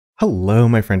Hello,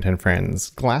 my friend 10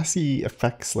 friends. Glassy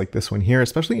effects like this one here,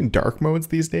 especially in dark modes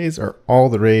these days, are all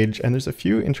the rage, and there's a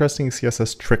few interesting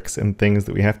CSS tricks and things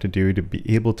that we have to do to be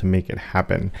able to make it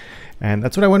happen. And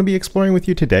that's what I want to be exploring with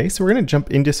you today. So we're going to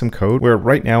jump into some code where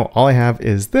right now all I have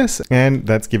is this, and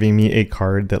that's giving me a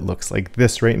card that looks like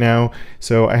this right now.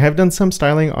 So I have done some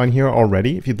styling on here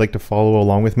already. If you'd like to follow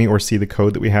along with me or see the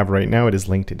code that we have right now, it is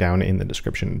linked down in the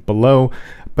description below.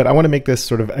 But I want to make this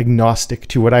sort of agnostic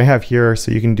to what I have here,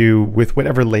 so you can do with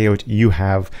whatever layout you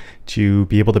have to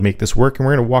be able to make this work. And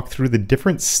we're going to walk through the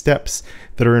different steps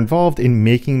that are involved in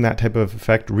making that type of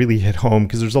effect really hit home,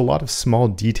 because there's a lot of small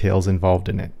details involved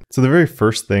in it. So the very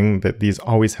first thing that these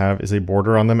always have is a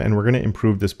border on them, and we're going to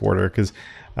improve this border because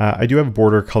I do have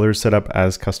border colors set up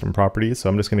as custom properties. So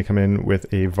I'm just going to come in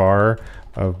with a var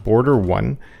of border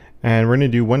 1, and we're going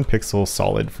to do 1 pixel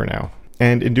solid for now.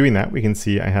 And in doing that, we can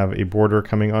see I have a border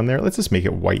coming on there. Let's just make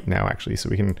it white now, actually, so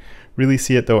we can really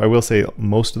see it, though I will say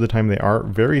most of the time they are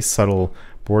very subtle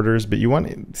borders, but you want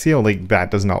to see how like that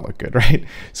does not look good, right?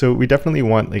 So we definitely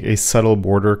want like a subtle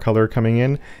border color coming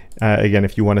in. Again,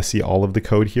 if you want to see all of the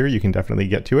code here, you can definitely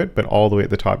get to it, but all the way at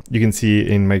the top, you can see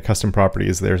in my custom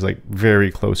properties, there's like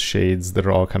very close shades that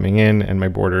are all coming in, and my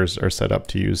borders are set up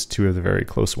to use 2 of the very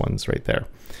close ones right there.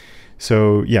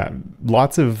 So yeah,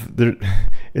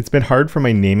 it's been hard for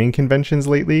my naming conventions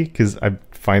lately because I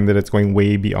find that it's going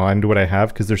way beyond what I have,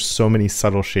 because there's so many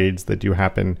subtle shades that do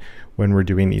happen when we're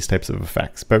doing these types of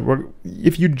effects. But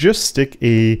if you just stick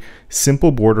a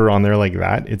simple border on there like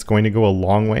that, it's going to go a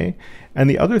long way. And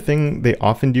the other thing they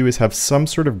often do is have some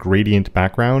sort of gradient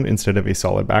background instead of a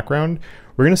solid background.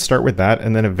 We're going to start with that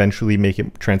and then eventually make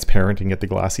it transparent and get the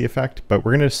glassy effect. But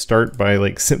we're going to start by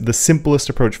like the simplest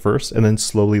approach first and then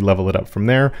slowly level it up from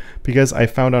there, because I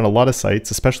found on a lot of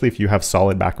sites, especially if you have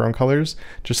solid background colors,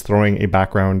 just throwing a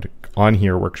background on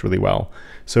here works really well.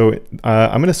 So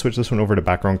I'm going to switch this one over to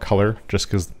background color just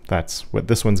because that's what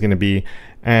this one's going to be.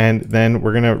 And then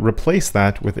we're going to replace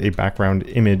that with a background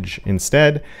image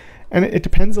instead. And it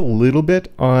depends a little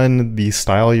bit on the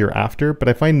style you're after, but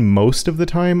I find most of the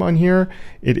time on here,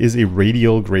 it is a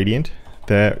radial gradient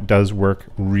that does work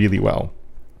really well.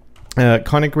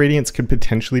 Conic gradients could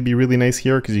potentially be really nice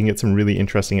here because you can get some really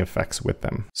interesting effects with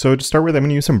them. So to start with, I'm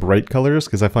going to use some bright colors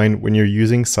because I find when you're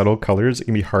using subtle colors, it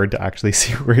can be hard to actually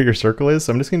see where your circle is.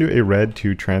 So I'm just going to do a red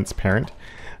to transparent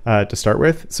to start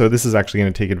with. So this is actually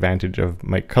going to take advantage of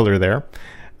my color there.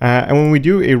 And when we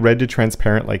do a red to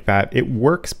transparent like that, it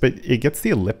works, but it gets the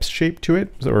ellipse shape to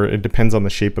it, or it depends on the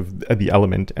shape of the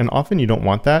element. And often you don't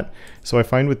want that. So I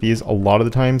find with these, a lot of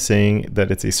the time saying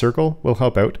that it's a circle will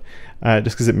help out,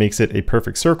 just because it makes it a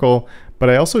perfect circle.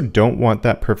 But I also don't want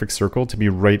that perfect circle to be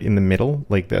right in the middle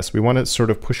like this. We want to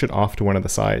sort of push it off to one of the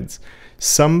sides.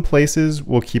 Some places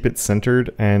will keep it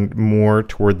centered and more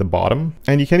toward the bottom.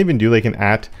 And you can't even do like an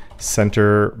at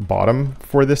center bottom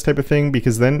for this type of thing,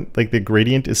 because then like the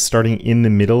gradient is starting in the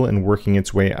middle and working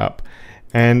its way up.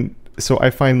 And so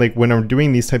I find like when I'm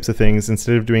doing these types of things,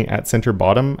 instead of doing at center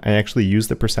bottom, I actually use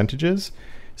the percentages.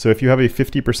 So if you have a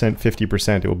 50%,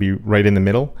 50%, it will be right in the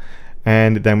middle.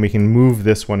 And then we can move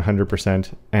this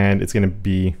 100% and it's going to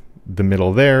be the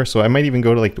middle there. So I might even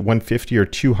go to like 150 or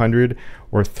 200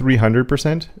 or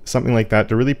 300%, something like that,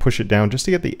 to really push it down just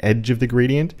to get the edge of the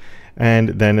gradient. And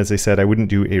then, as I said, I wouldn't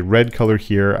do a red color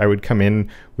here. I would come in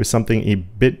with something a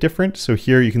bit different. So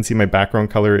here you can see my background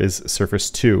color is surface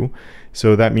 2.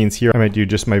 So that means here I might do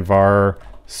just my var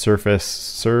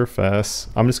surface.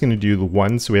 I'm just going to do the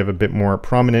 1 so we have a bit more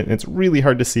prominent. And it's really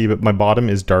hard to see, but my bottom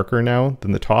is darker now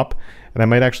than the top. And I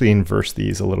might actually inverse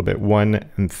these a little bit,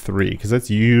 1 and 3, because that's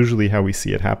usually how we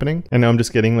see it happening. And now I'm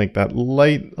just getting like that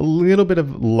light, a little bit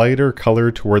of lighter color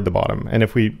toward the bottom. And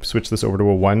if we switch this over to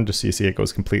a 1, just so you see it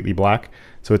goes completely black.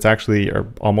 So it's actually,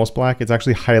 or almost black, it's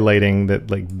actually highlighting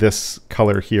that like this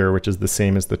color here, which is the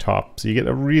same as the top. So you get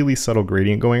a really subtle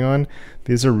gradient going on.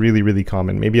 These are really, really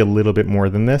common, maybe a little bit more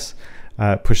than this.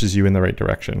 Pushes you in the right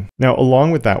direction. Now, along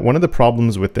with that, one of the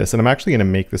problems with this, and I'm actually going to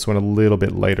make this one a little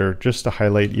bit lighter just to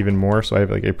highlight even more. So I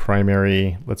have like a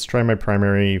primary, let's try my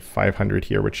primary 500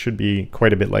 here, which should be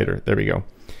quite a bit lighter. There we go.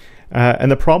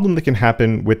 And the problem that can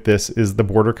happen with this is the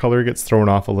border color gets thrown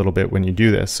off a little bit when you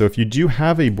do this. So if you do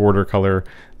have a border color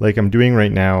like I'm doing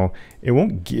right now, it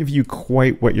won't give you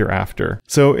quite what you're after.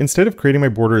 So instead of creating my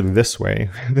border this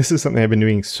way, this is something I've been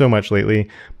doing so much lately,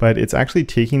 but it's actually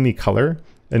taking the color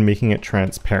and making it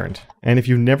transparent. And if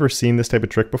you've never seen this type of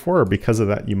trick before, or because of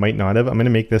that, you might not have, I'm going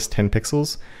to make this 10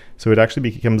 pixels. So it actually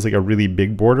becomes like a really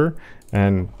big border.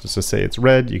 And just to say it's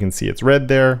red, you can see it's red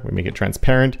there. We make it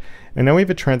transparent. And now we have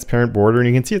a transparent border, and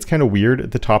you can see it's kind of weird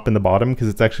at the top and the bottom because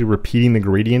it's actually repeating the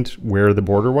gradient where the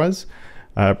border was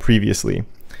previously.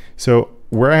 So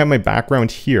where I have my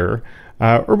background here,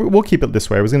 or we'll keep it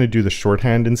this way. I was going to do the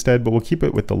shorthand instead, but we'll keep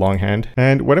it with the longhand.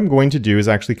 And what I'm going to do is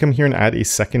actually come here and add a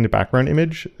second background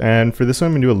image. And for this one,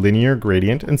 I'm going to do a linear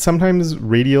gradient. And sometimes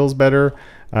radial is better,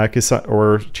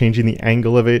 or changing the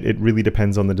angle of it. It really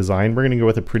depends on the design. We're going to go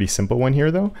with a pretty simple one here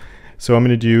though. So I'm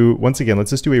going to do, once again, let's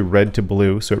just do a red to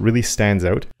blue so it really stands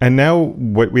out. And now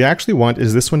what we actually want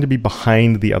is this one to be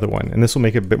behind the other one. And this will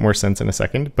make a bit more sense in a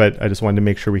second, but I just wanted to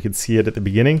make sure we could see it at the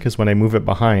beginning, because when I move it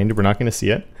behind, we're not going to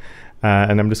see it.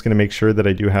 And I'm just going to make sure that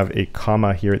I do have a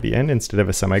comma here at the end instead of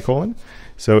a semicolon.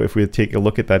 So if we take a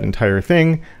look at that entire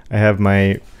thing, I have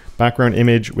my background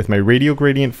image with my radial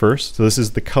gradient first. So this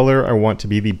is the color I want to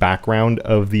be the background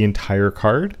of the entire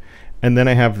card. And then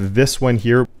I have this one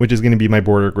here, which is going to be my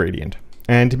border gradient.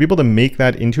 And to be able to make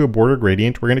that into a border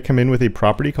gradient, we're going to come in with a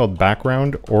property called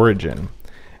background origin.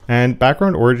 And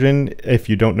background origin, if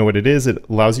you don't know what it is, it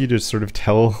allows you to sort of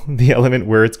tell the element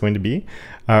where it's going to be,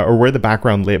 or where the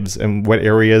background lives and what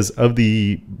areas of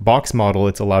the box model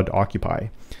it's allowed to occupy.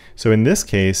 So in this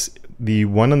case, the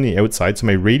one on the outside, so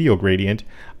my radial gradient,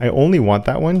 I only want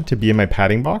that one to be in my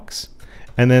padding box.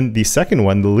 And then the second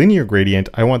one, the linear gradient,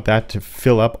 I want that to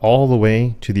fill up all the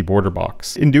way to the border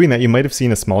box. In doing that, you might have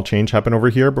seen a small change happen over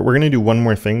here, but we're going to do one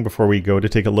more thing before we go to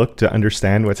take a look to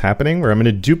understand what's happening, where I'm going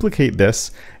to duplicate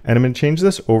this and I'm going to change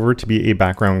this over to be a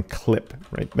background clip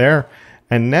right there.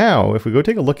 And now if we go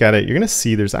take a look at it, you're going to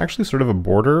see there's actually sort of a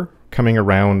border coming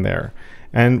around there.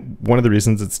 And one of the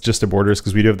reasons it's just a border is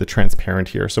because we do have the transparent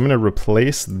here. So I'm going to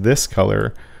replace this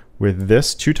color with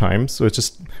this 2 times. So it's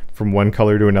just from one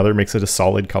color to another, makes it a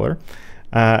solid color.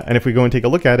 And if we go and take a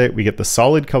look at it, we get the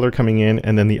solid color coming in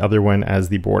and then the other one as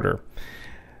the border.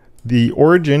 The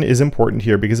origin is important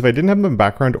here because if I didn't have my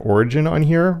background origin on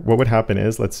here, what would happen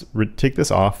is, let's take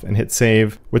this off and hit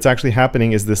save. What's actually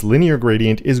happening is this linear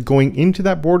gradient is going into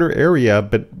that border area,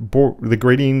 but the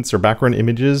gradients or background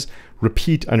images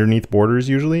repeat underneath borders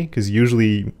usually, because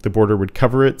usually the border would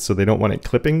cover it, so they don't want it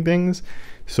clipping things.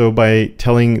 So by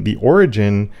telling the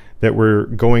origin that we're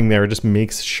going there, it just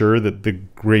makes sure that the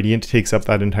gradient takes up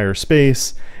that entire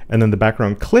space. And then the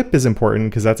background clip is important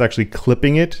because that's actually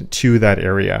clipping it to that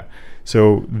area.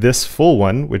 So this full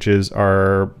one, which is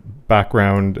our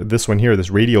background, this one here,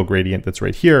 this radial gradient that's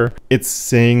right here, it's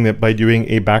saying that by doing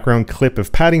a background clip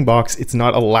of padding box, it's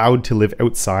not allowed to live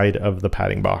outside of the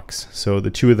padding box. So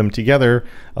the two of them together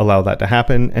allow that to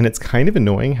happen. And it's kind of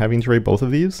annoying having to write both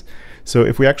of these. So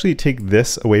if we actually take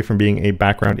this away from being a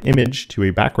background image to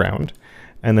a background,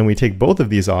 and then we take both of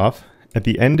these off, at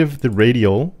the end of the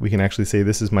radial, we can actually say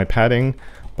this is my padding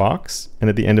box. And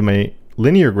at the end of my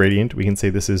linear gradient, we can say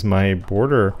this is my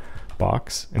border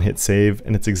box and hit save,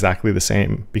 and it's exactly the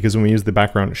same. Because when we use the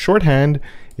background shorthand,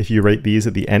 if you write these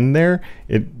at the end there,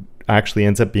 it actually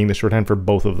ends up being the shorthand for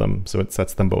both of them. So it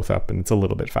sets them both up and it's a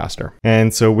little bit faster.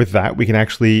 And so with that, we can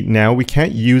actually, now we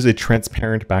can't use a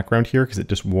transparent background here because it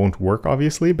just won't work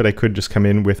obviously, but I could just come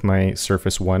in with my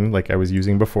surface 1 like I was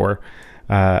using before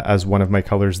as one of my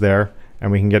colors there.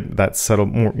 And we can get that subtle,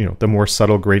 the more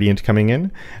subtle gradient coming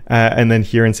in. And then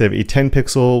here, instead of a 10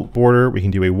 pixel border, we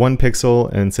can do a 1 pixel.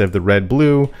 And instead of the red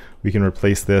blue, we can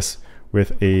replace this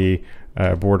with a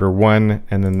border 1.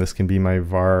 And then this can be my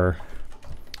var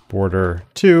border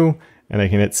 2. And I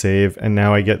can hit save. And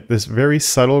now I get this very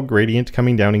subtle gradient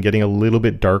coming down and getting a little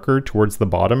bit darker towards the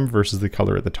bottom versus the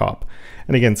color at the top.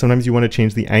 And again, sometimes you want to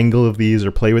change the angle of these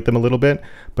or play with them a little bit,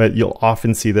 but you'll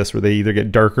often see this where they either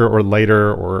get darker or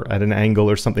lighter or at an angle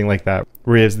or something like that,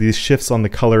 whereas these shifts on the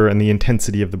color and the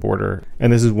intensity of the border.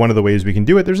 And this is one of the ways we can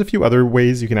do it. There's a few other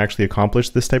ways you can actually accomplish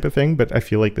this type of thing, but I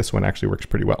feel like this one actually works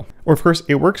pretty well. Or of course,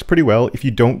 it works pretty well if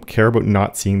you don't care about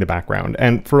not seeing the background.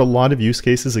 And for a lot of use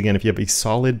cases, again, if you have a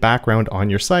solid background on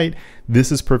your site,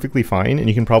 this is perfectly fine. And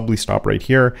you can probably stop right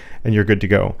here and you're good to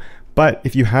go. But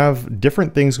if you have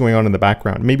different things going on in the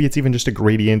background, maybe it's even just a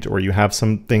gradient or you have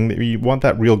something that you want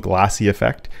that real glassy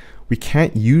effect, we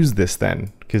can't use this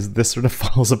then because this sort of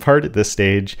falls apart at this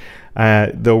stage,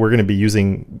 though we're going to be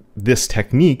using this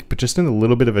technique, but just in a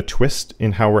little bit of a twist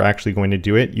in how we're actually going to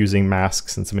do it using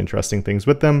masks and some interesting things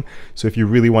with them. So if you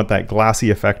really want that glassy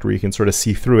effect where you can sort of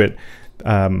see through it,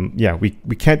 yeah, we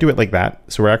can't do it like that.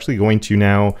 So we're actually going to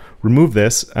now remove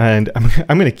this, and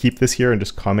I'm going to keep this here and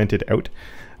just comment it out.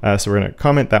 So we're going to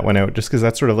comment that one out just because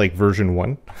that's sort of like version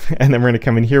 1. And then we're going to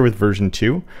come in here with version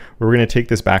 2, where we're going to take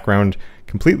this background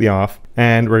completely off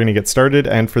and we're going to get started.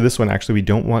 And for this one, actually, we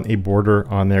don't want a border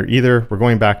on there either. We're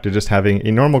going back to just having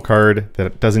a normal card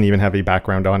that doesn't even have a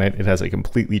background on it. It has a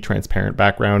completely transparent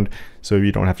background, so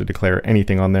you don't have to declare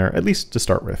anything on there, at least to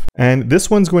start with. And this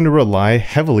one's going to rely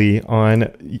heavily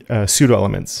on pseudo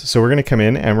elements. So we're going to come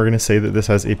in and we're going to say that this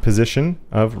has a position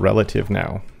of relative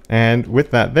now. And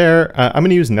with that there, I'm going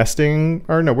to use nesting,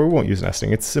 or no, we won't use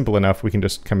nesting. It's simple enough. We can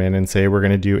just come in and say we're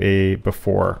going to do a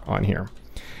before on here.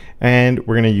 And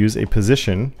we're going to use a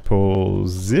position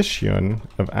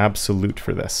of absolute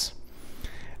for this.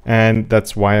 And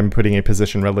that's why I'm putting a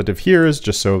position relative here, is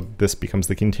just so this becomes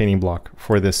the containing block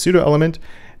for this pseudo element.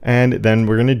 And then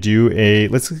we're going to do a,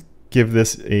 let's give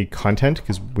this a content,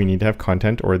 because we need to have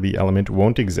content or the element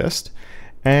won't exist.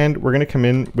 And we're going to come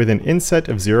in with an inset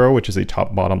of 0, which is a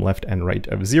top, bottom, left, and right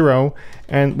of 0.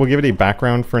 And we'll give it a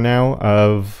background for now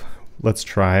of, let's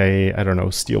try, I don't know,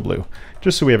 steel blue,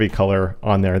 just so we have a color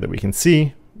on there that we can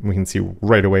see. We can see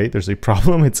right away there's a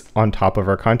problem. It's on top of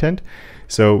our content.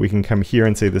 So we can come here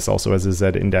and say this also has a Z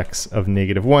index of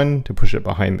 -1 to push it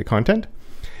behind the content.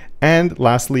 And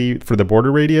lastly, for the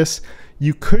border radius,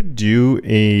 you could do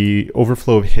a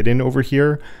overflow of hidden over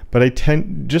here, but I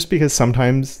tend, just because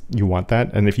sometimes you want that,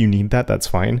 and if you need that, that's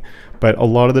fine. But a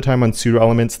lot of the time on pseudo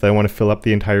elements that I want to fill up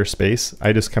the entire space,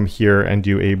 I just come here and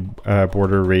do a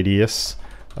border radius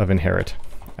of inherit.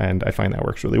 And I find that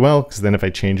works really well, because then if I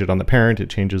change it on the parent, it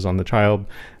changes on the child,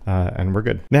 and we're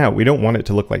good. Now, we don't want it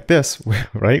to look like this,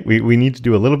 right? We need to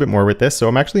do a little bit more with this. So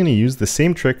I'm actually going to use the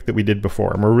same trick that we did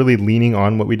before. And we're really leaning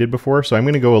on what we did before. So I'm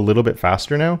going to go a little bit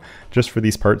faster now, just for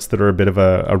these parts that are a bit of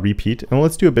a repeat. And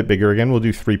let's do a bit bigger again. We'll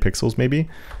do 3 pixels maybe.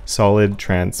 Solid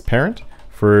transparent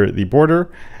for the border.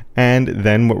 And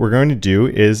then what we're going to do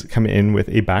is come in with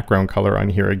a background color on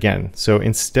here again. So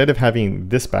instead of having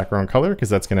this background color, because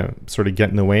that's going to sort of get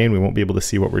in the way and we won't be able to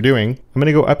see what we're doing, I'm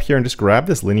going to go up here and just grab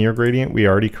this linear gradient we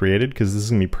already created, because this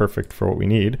is going to be perfect for what we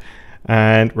need.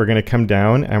 And we're going to come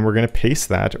down and we're going to paste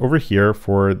that over here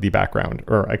for the background.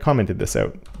 Or I commented this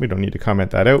out. We don't need to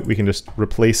comment that out. We can just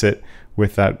replace it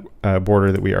with that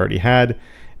border that we already had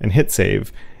and hit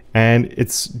save. And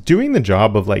it's doing the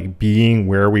job of like being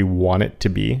where we want it to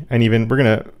be. And even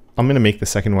I'm gonna make the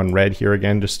second one red here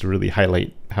again, just to really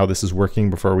highlight how this is working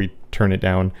before we turn it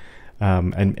down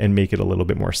and make it a little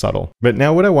bit more subtle. But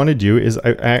now what I want to do is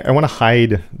I want to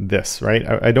hide this, right?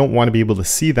 I don't want to be able to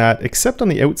see that except on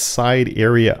the outside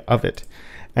area of it.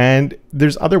 And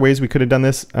there's other ways we could have done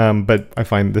this, but I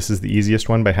find this is the easiest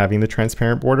one by having the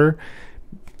transparent border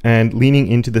and leaning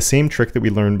into the same trick that we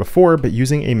learned before, but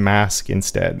using a mask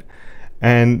instead.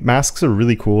 And masks are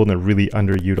really cool and they're really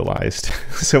underutilized.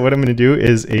 So what I'm going to do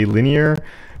is a linear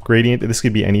gradient. This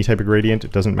could be any type of gradient,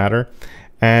 it doesn't matter.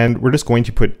 And we're just going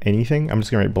to put anything. I'm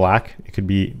just going to write black. It could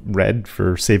be red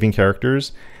for saving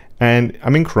characters. And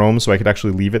I'm in Chrome, so I could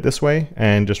actually leave it this way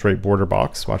and just write border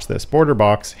box. Watch this, border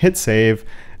box, hit save,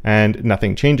 and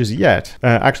nothing changes yet.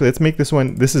 Actually, let's make this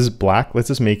one, this is black. Let's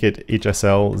just make it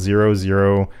HSL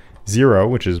 000,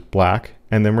 which is black.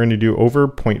 And then we're gonna do over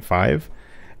 0.5.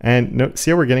 And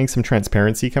see how we're getting some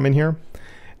transparency come in here?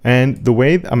 And the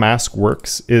way a mask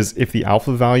works is if the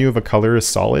alpha value of a color is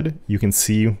solid, you can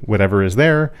see whatever is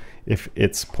there. If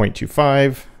it's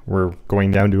 0.25, we're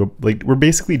going down to, we're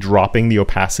basically dropping the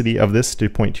opacity of this to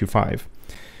 0.25.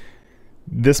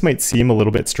 This might seem a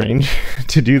little bit strange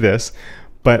to do this,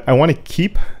 but I want to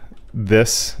keep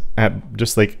this at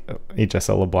just like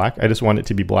HSL of black. I just want it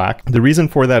to be black. The reason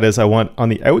for that is I want on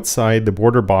the outside the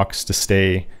border box to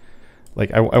stay,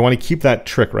 like I want to keep that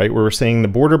trick, right? Where we're saying the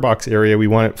border box area, we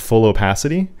want it full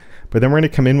opacity, but then we're going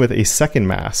to come in with a second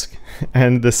mask.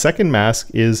 And the second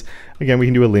mask is, again, we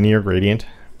can do a linear gradient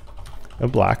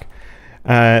of black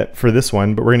for this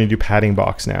one, but we're going to do padding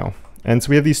box now. And so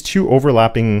we have these two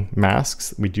overlapping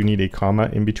masks. We do need a comma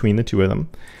in between the two of them.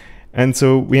 And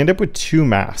so we end up with 2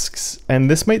 masks. And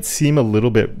this might seem a little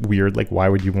bit weird, like why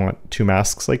would you want 2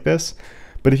 masks like this?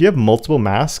 But if you have multiple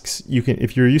masks, you can,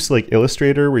 if you're used to like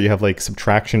Illustrator where you have like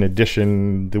subtraction,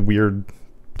 addition, the weird,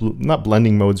 not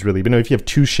blending modes really, but no, if you have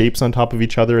 2 shapes on top of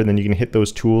each other and then you can hit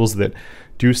those tools that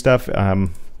do stuff,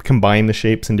 combine the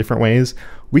shapes in different ways,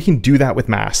 we can do that with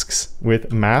masks,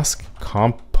 with mask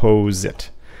composite.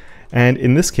 And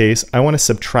in this case, I want to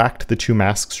subtract the 2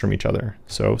 masks from each other.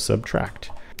 So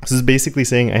subtract. This is basically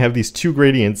saying I have these 2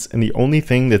 gradients and the only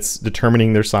thing that's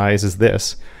determining their size is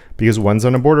this, because one's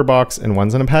on a border box and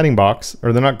one's on a padding box,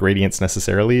 or they're not gradients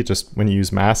necessarily, just when you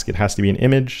use mask, it has to be an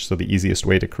image. So the easiest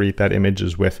way to create that image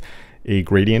is with a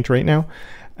gradient right now.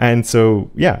 And so,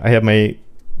 yeah, I have my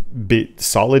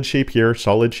solid shape here,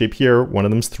 solid shape here. One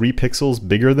of them's 3 pixels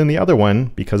bigger than the other one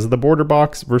because of the border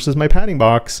box versus my padding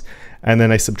box. And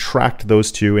then I subtract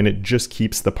those two and it just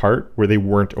keeps the part where they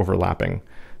weren't overlapping.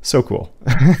 So cool.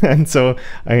 And so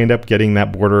I end up getting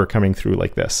that border coming through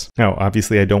like this. Now,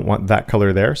 obviously I don't want that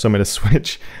color there. So I'm going to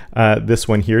switch this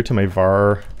one here to my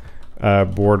var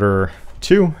border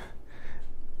 2.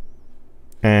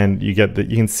 And you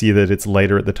can see that it's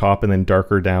lighter at the top and then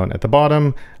darker down at the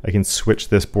bottom. I can switch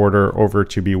this border over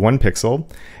to be 1 pixel.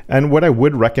 And what I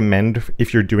would recommend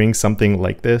if you're doing something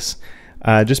like this,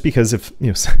 just because if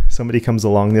somebody comes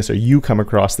along this or you come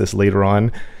across this later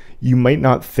on, you might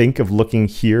not think of looking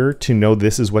here to know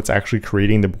this is what's actually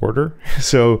creating the border.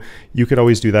 So you could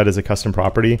always do that as a custom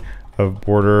property of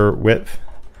border width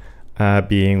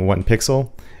being 1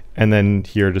 pixel. And then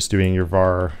here just doing your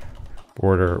var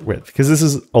border width, because this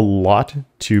is a lot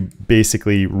to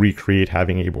basically recreate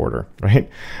having a border, right?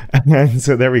 And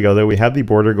so there we go, though we have the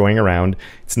border going around.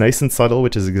 It's nice and subtle,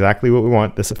 which is exactly what we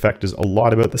want. This effect is a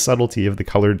lot about the subtlety of the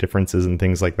color differences and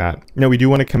things like that. Now we do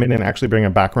want to come in and actually bring a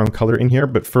background color in here,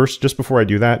 but first, just before I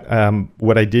do that,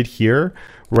 what I did here,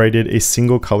 where I did a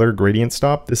single color gradient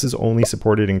stop, this is only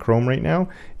supported in Chrome right now.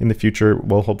 In the future,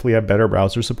 we'll hopefully have better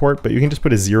browser support, but you can just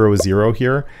put a 0, 0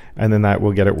 here, and then that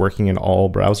will get it working in all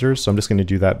browsers. So I'm just going to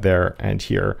do that there and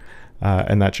here.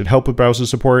 And that should help with browser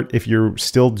support. If you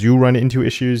still do run into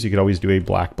issues, you could always do a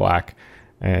black, black,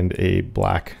 and a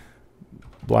black,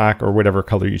 black, or whatever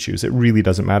color you choose. It really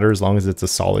doesn't matter as long as it's a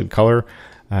solid color,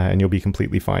 and you'll be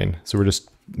completely fine. So we're just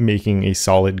making a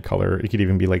solid color. It could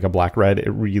even be like a black red.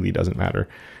 It really doesn't matter.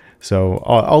 So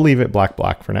I'll leave it black,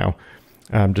 black for now,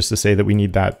 just to say that we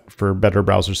need that for better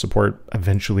browser support.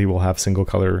 Eventually we'll have single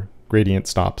color gradient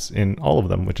stops in all of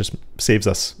them, which just saves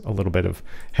us a little bit of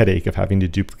headache of having to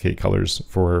duplicate colors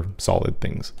for solid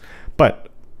things. But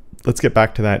let's get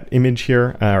back to that image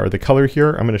here, or the color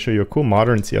here. I'm going to show you a cool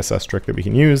modern CSS trick that we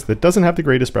can use that doesn't have the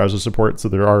greatest browser support, so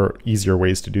there are easier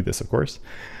ways to do this, of course.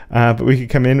 But we could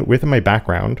come in with my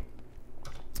background.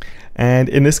 And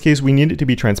in this case, we need it to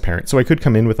be transparent. So I could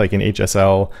come in with like an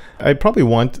HSL. I probably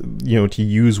want, to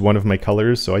use one of my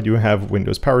colors. So I do have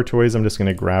Windows Power Toys. I'm just going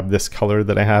to grab this color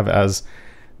that I have as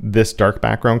this dark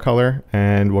background color,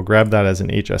 and we'll grab that as an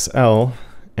HSL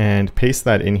and paste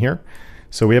that in here.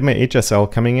 So we have my HSL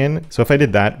coming in. So if I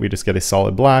did that, we just get a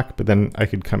solid black, but then I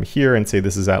could come here and say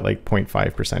this is at like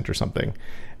 0.5% or something.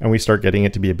 And we start getting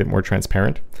it to be a bit more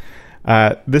transparent.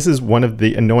 This is one of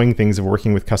the annoying things of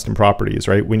working with custom properties,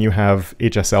 right? When you have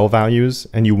HSL values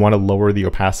and you want to lower the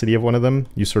opacity of one of them,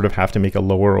 you sort of have to make a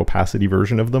lower opacity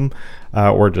version of them,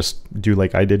 or just do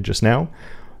like I did just now.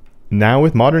 Now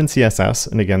with modern CSS,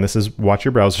 and again, this is watch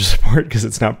your browser support because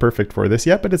it's not perfect for this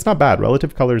yet, but it's not bad.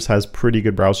 Relative Colors has pretty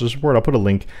good browser support. I'll put a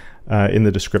link in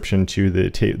the description to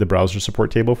the browser support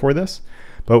table for this.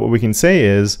 But what we can say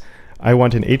is I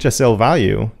want an HSL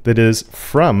value that is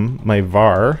from my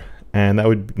var, and that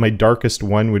would, my darkest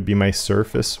one would be my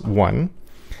surface 1.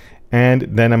 And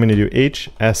then I'm going to do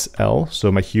HSL,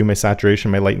 so my hue, my saturation,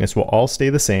 my lightness will all stay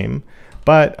the same,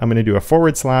 but I'm going to do a /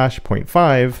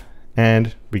 0.5,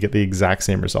 and we get the exact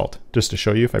same result. Just to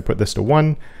show you, if I put this to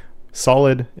 1,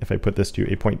 solid. If I put this to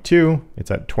 8.2,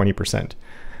 it's at 20%.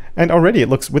 And already it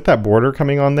looks, with that border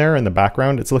coming on there in the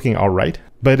background, it's looking all right.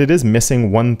 But it is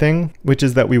missing one thing, which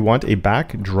is that we want a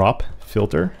backdrop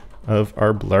filter of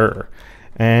our blur.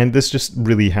 And this just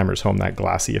really hammers home that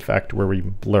glassy effect where we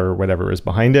blur whatever is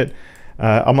behind it.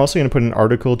 I'm also going to put an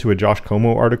article to a Josh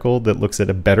Como article that looks at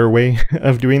a better way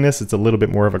of doing this. It's a little bit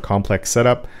more of a complex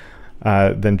setup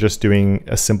than just doing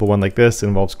a simple one like this. It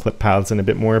involves clip paths and a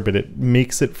bit more, but it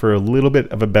makes it for a little bit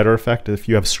of a better effect if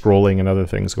you have scrolling and other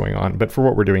things going on. But for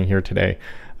what we're doing here today,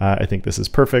 I think this is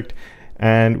perfect.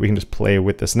 And we can just play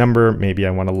with this number. Maybe I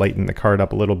want to lighten the card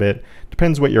up a little bit.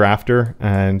 Depends what you're after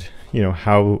and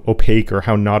how opaque or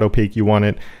how not opaque you want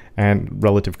it. And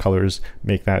Relative Colors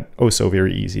make that oh so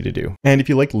very easy to do. And if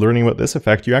you like learning about this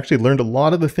effect, you actually learned a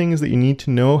lot of the things that you need to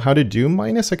know how to do,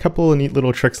 minus a couple of neat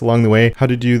little tricks along the way. How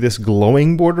to do this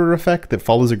glowing border effect that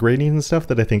follows a gradient and stuff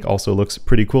that I think also looks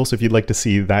pretty cool. So if you'd like to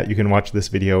see that, you can watch this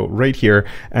video right here.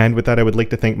 And with that, I would like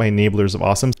to thank my enablers of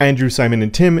awesome, Andrew, Simon,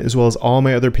 and Tim, as well as all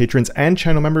my other patrons and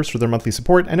channel members for their monthly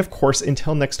support. And of course,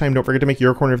 until next time, don't forget to make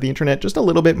your corner of the internet just a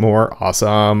little bit more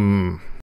awesome.